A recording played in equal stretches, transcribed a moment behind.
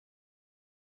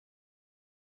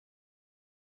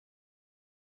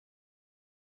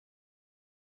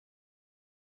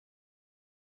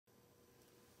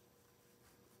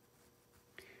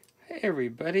Hey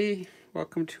everybody,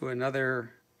 welcome to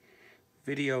another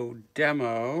video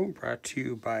demo brought to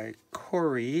you by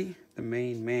Corey, the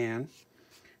main man,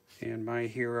 and my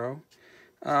hero.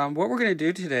 What we're going to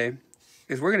do today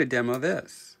is we're going to demo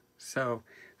this. So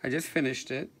I just finished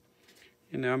it,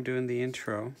 and now I'm doing the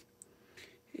intro.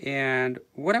 And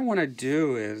what I want to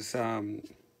do is, my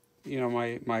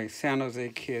San Jose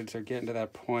kids are getting to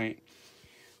that point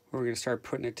where we're going to start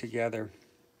putting it together.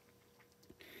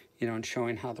 And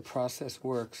showing how the process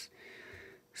works.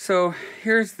 So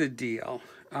here's the deal.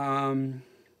 And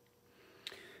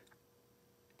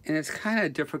it's kind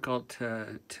of difficult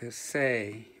to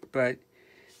say, but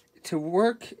to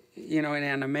work, in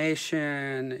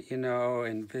animation,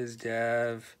 in Viz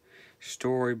Dev,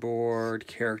 storyboard,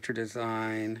 character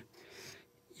design,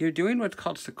 you're doing what's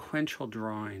called sequential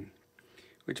drawing,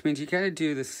 which means you got to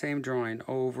do the same drawing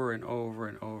over and over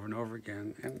and over and over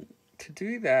again. And to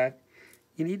do that,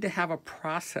 you need to have a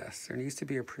process. There needs to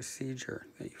be a procedure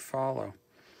that you follow.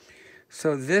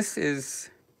 So this is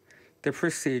the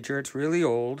procedure. It's really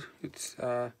old. It's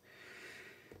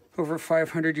over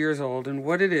 500 years old. And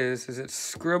what it is it's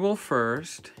scribble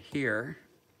first here.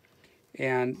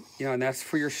 And, and that's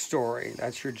for your story.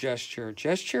 That's your gesture.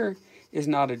 Gesture is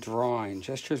not a drawing.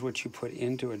 Gesture is what you put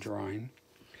into a drawing.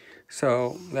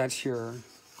 So that's your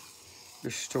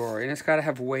story. And it's got to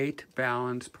have weight,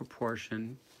 balance,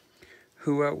 proportion,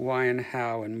 who, what, why, and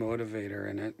how, and motivator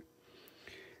in it.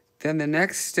 Then the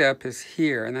next step is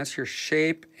here, and that's your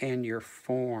shape and your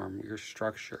form, your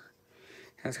structure.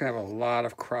 And it's going to have a lot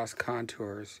of cross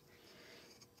contours.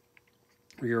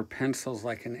 Your pencil's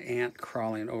like an ant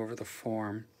crawling over the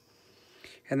form.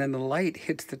 And then the light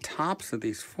hits the tops of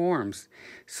these forms.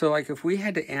 So like if we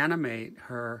had to animate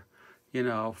her,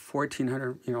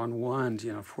 1,400, on ones,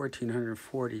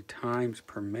 1,440 times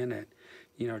per minute,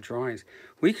 drawings,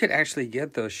 we could actually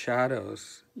get those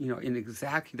shadows, in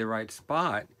exactly the right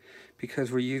spot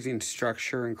because we're using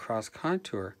structure and cross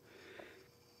contour.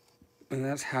 And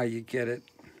that's how you get it,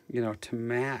 to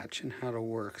match and how to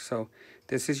work. So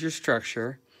this is your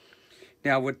structure.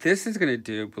 Now what this is going to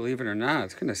do, believe it or not,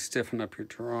 it's going to stiffen up your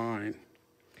drawing.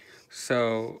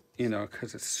 So,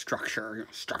 because it's structure,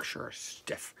 structure,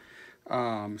 stiff.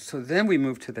 So then we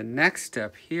move to the next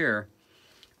step here,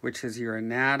 which is your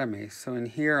anatomy. So in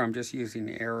here, I'm just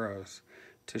using arrows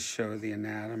to show the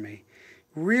anatomy.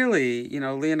 Really,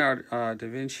 Leonardo da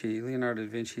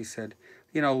Vinci said,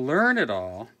 learn it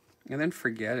all and then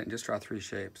forget it and just draw 3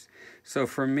 shapes. So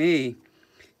for me,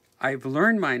 I've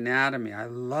learned my anatomy. I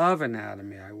love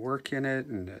anatomy. I work in it,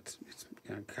 and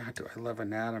I love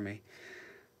anatomy.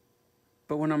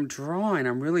 But when I'm drawing,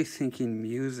 I'm really thinking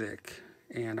music.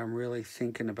 And I'm really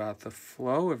thinking about the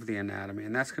flow of the anatomy,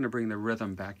 and that's going to bring the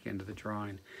rhythm back into the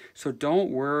drawing. So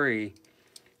don't worry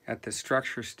at the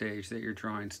structure stage that your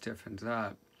drawing stiffens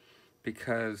up,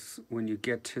 because when you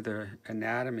get to the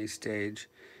anatomy stage,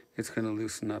 it's going to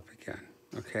loosen up again,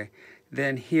 okay?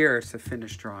 Then here, it's the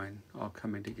finished drawing all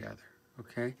coming together,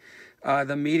 okay?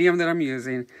 The medium that I'm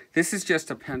using, this is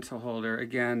just a pencil holder.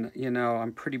 Again,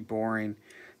 I'm pretty boring,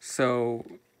 so,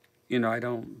 I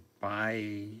don't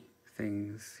buy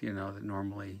things, that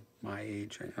normally my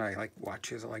age. I like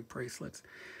watches, I like bracelets,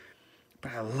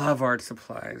 but I love art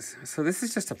supplies. So this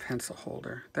is just a pencil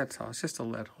holder. That's all. It's just a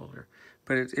lead holder.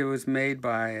 But it was made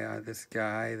by this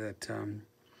guy that,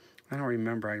 I don't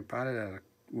remember. I bought it at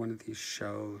one of these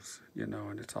shows,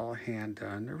 and it's all hand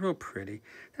done. They're real pretty.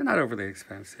 They're not overly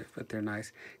expensive, but they're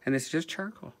nice. And it's just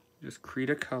charcoal, just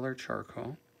Cretacolor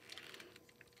charcoal,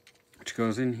 which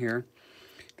goes in here.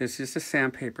 This is a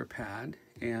sandpaper pad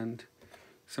and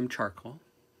some charcoal,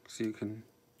 so you can,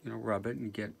 rub it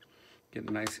and get it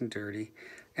nice and dirty.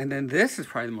 And then this is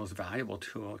probably the most valuable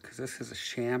tool because this is a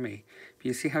chamois. But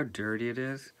you see how dirty it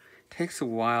is? It takes a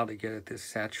while to get it this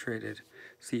saturated,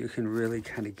 so you can really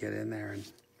kind of get in there and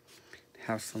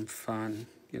have some fun,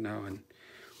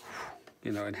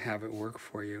 and have it work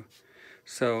for you.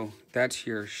 So that's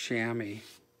your chamois.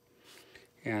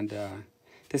 And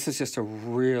this is just a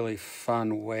really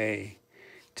fun way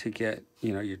to get,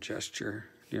 your gesture,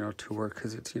 to work,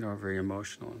 because it's, very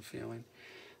emotional and feeling.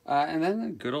 And then a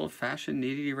good old-fashioned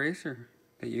kneaded eraser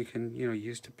that you can,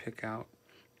 use to pick out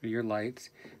your lights.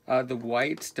 The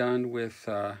white's done with,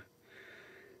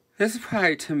 this is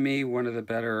probably, to me, one of the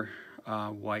better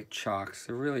white chalks.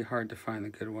 They're really hard to find the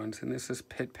good ones. And this is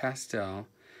Pit Pastel,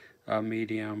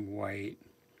 medium white.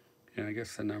 And I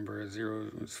guess the number is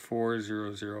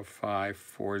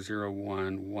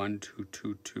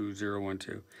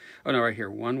 4005-401-1222012. Oh, no, right here,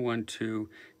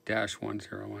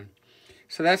 112-101.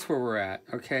 So that's where we're at,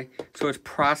 okay? So it's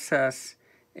process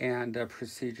and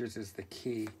procedures is the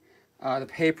key. The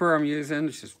paper I'm using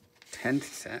is just 10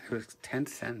 cents. It was 10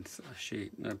 cents a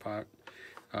sheet I bought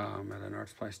at an art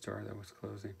supply store that was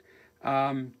closing.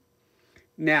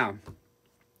 Now,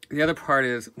 the other part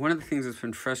is, one of the things that's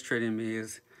been frustrating me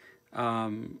is, you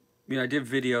know, I did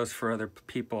videos for other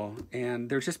people, and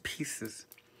they're just pieces.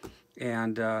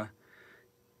 And,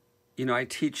 you know, I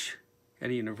teach at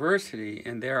a university,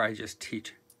 and there I just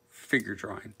teach figure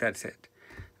drawing. That's it.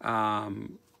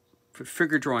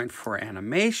 Figure drawing for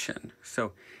animation.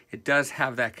 So it does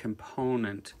have that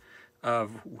component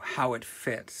of how it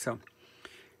fits. So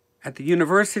at the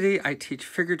university, I teach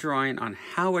figure drawing on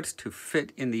how it's to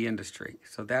fit in the industry.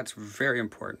 So that's very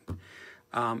important.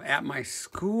 At my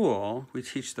school, we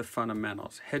teach the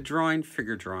fundamentals: head drawing,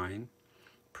 figure drawing,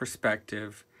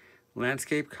 perspective,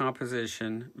 landscape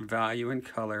composition, value and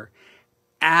color,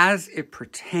 as it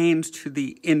pertains to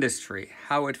the industry,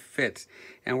 how it fits.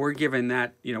 And we're giving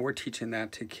that, you know, we're teaching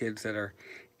that to kids that are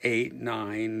 8,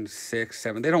 9, 6,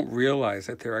 7. They don't realize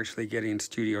that they're actually getting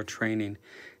studio training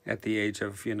at the age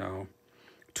of, you know,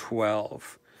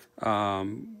 12.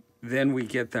 Then we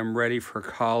get them ready for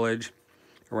college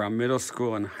around middle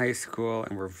school and high school,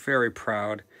 and we're very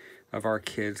proud of our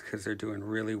kids because they're doing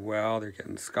really well. They're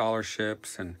getting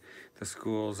scholarships, and the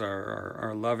schools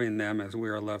are loving them as we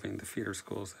are loving the feeder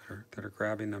schools that are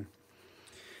grabbing them.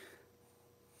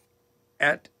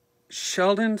 At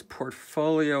Sheldon's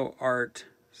Portfolio Art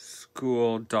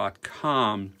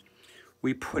School.com,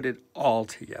 we put it all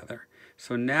together.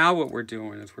 So now what we're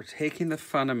doing is we're taking the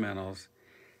fundamentals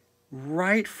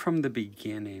right from the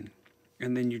beginning,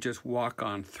 and then you just walk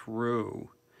on through.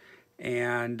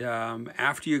 And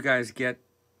after you guys get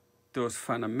those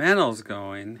fundamentals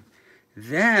going,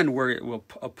 then we'll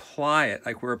apply it,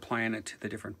 like we're applying it to the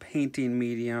different painting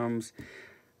mediums.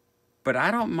 But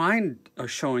I don't mind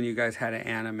showing you guys how to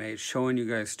animate, showing you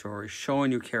guys stories,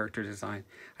 showing you character design.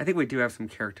 I think we do have some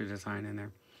character design in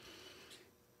there.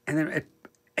 And then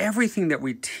everything that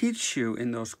we teach you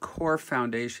in those core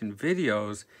foundation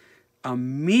videos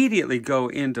immediately go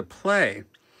into play.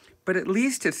 But at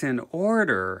least it's in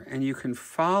order and you can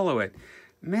follow it.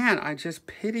 Man, I just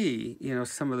pity, you know,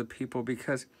 some of the people,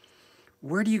 because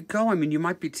where do you go? I mean, you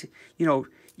might be, you know,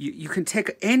 you can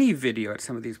take any video at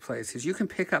some of these places. You can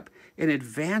pick up an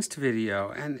advanced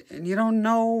video and you don't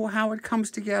know how it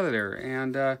comes together.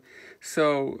 And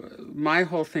so my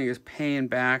whole thing is paying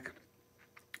back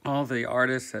all the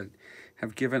artists that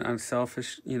have given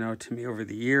unselfish, you know, to me over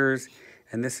the years.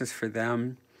 And this is for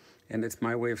them. And it's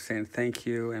my way of saying thank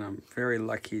you. And I'm very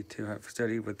lucky to have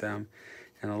studied with them.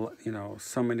 And, you know,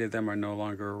 so many of them are no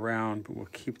longer around, but we'll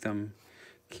keep them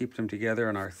together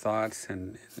in our thoughts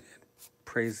and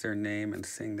praise their name and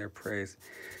sing their praise.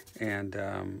 And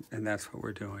that's what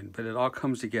we're doing. But it all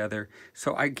comes together.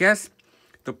 So I guess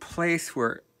the place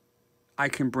where I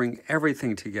can bring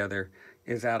everything together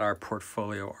is at our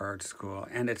Portfolio Art School.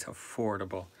 And it's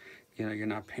affordable. You know, you're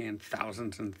not paying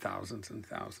thousands and thousands and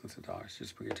thousands of dollars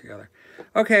just to bring it together.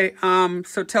 Okay,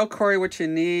 so tell Corey what you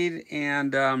need,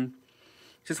 and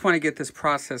just want to get this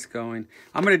process going.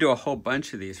 I'm going to do a whole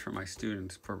bunch of these for my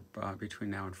students between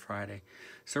now and Friday.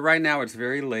 So right now it's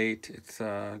very late. It's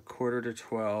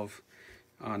 11:45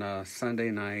 on a Sunday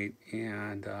night,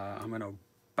 and I'm going to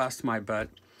bust my butt,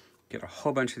 get a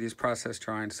whole bunch of these process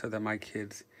drawings so that my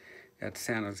kids at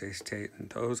San Jose State, and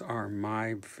those are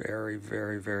my very,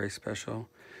 very, very special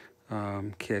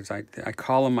kids. I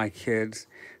call them my kids.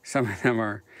 Some of them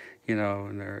are, you know,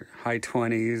 in their high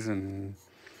 20s, and,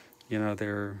 you know,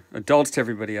 they're adults to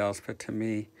everybody else, but to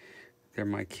me, they're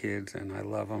my kids, and I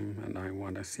love them, and I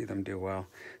want to see them do well.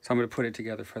 So I'm going to put it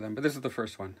together for them, but this is the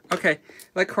first one. Okay,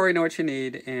 let Corey know what you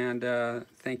need, and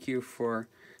thank you for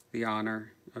the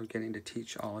honor of getting to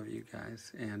teach all of you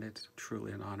guys, and it's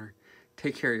truly an honor.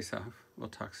 Take care of yourself. We'll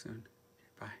talk soon.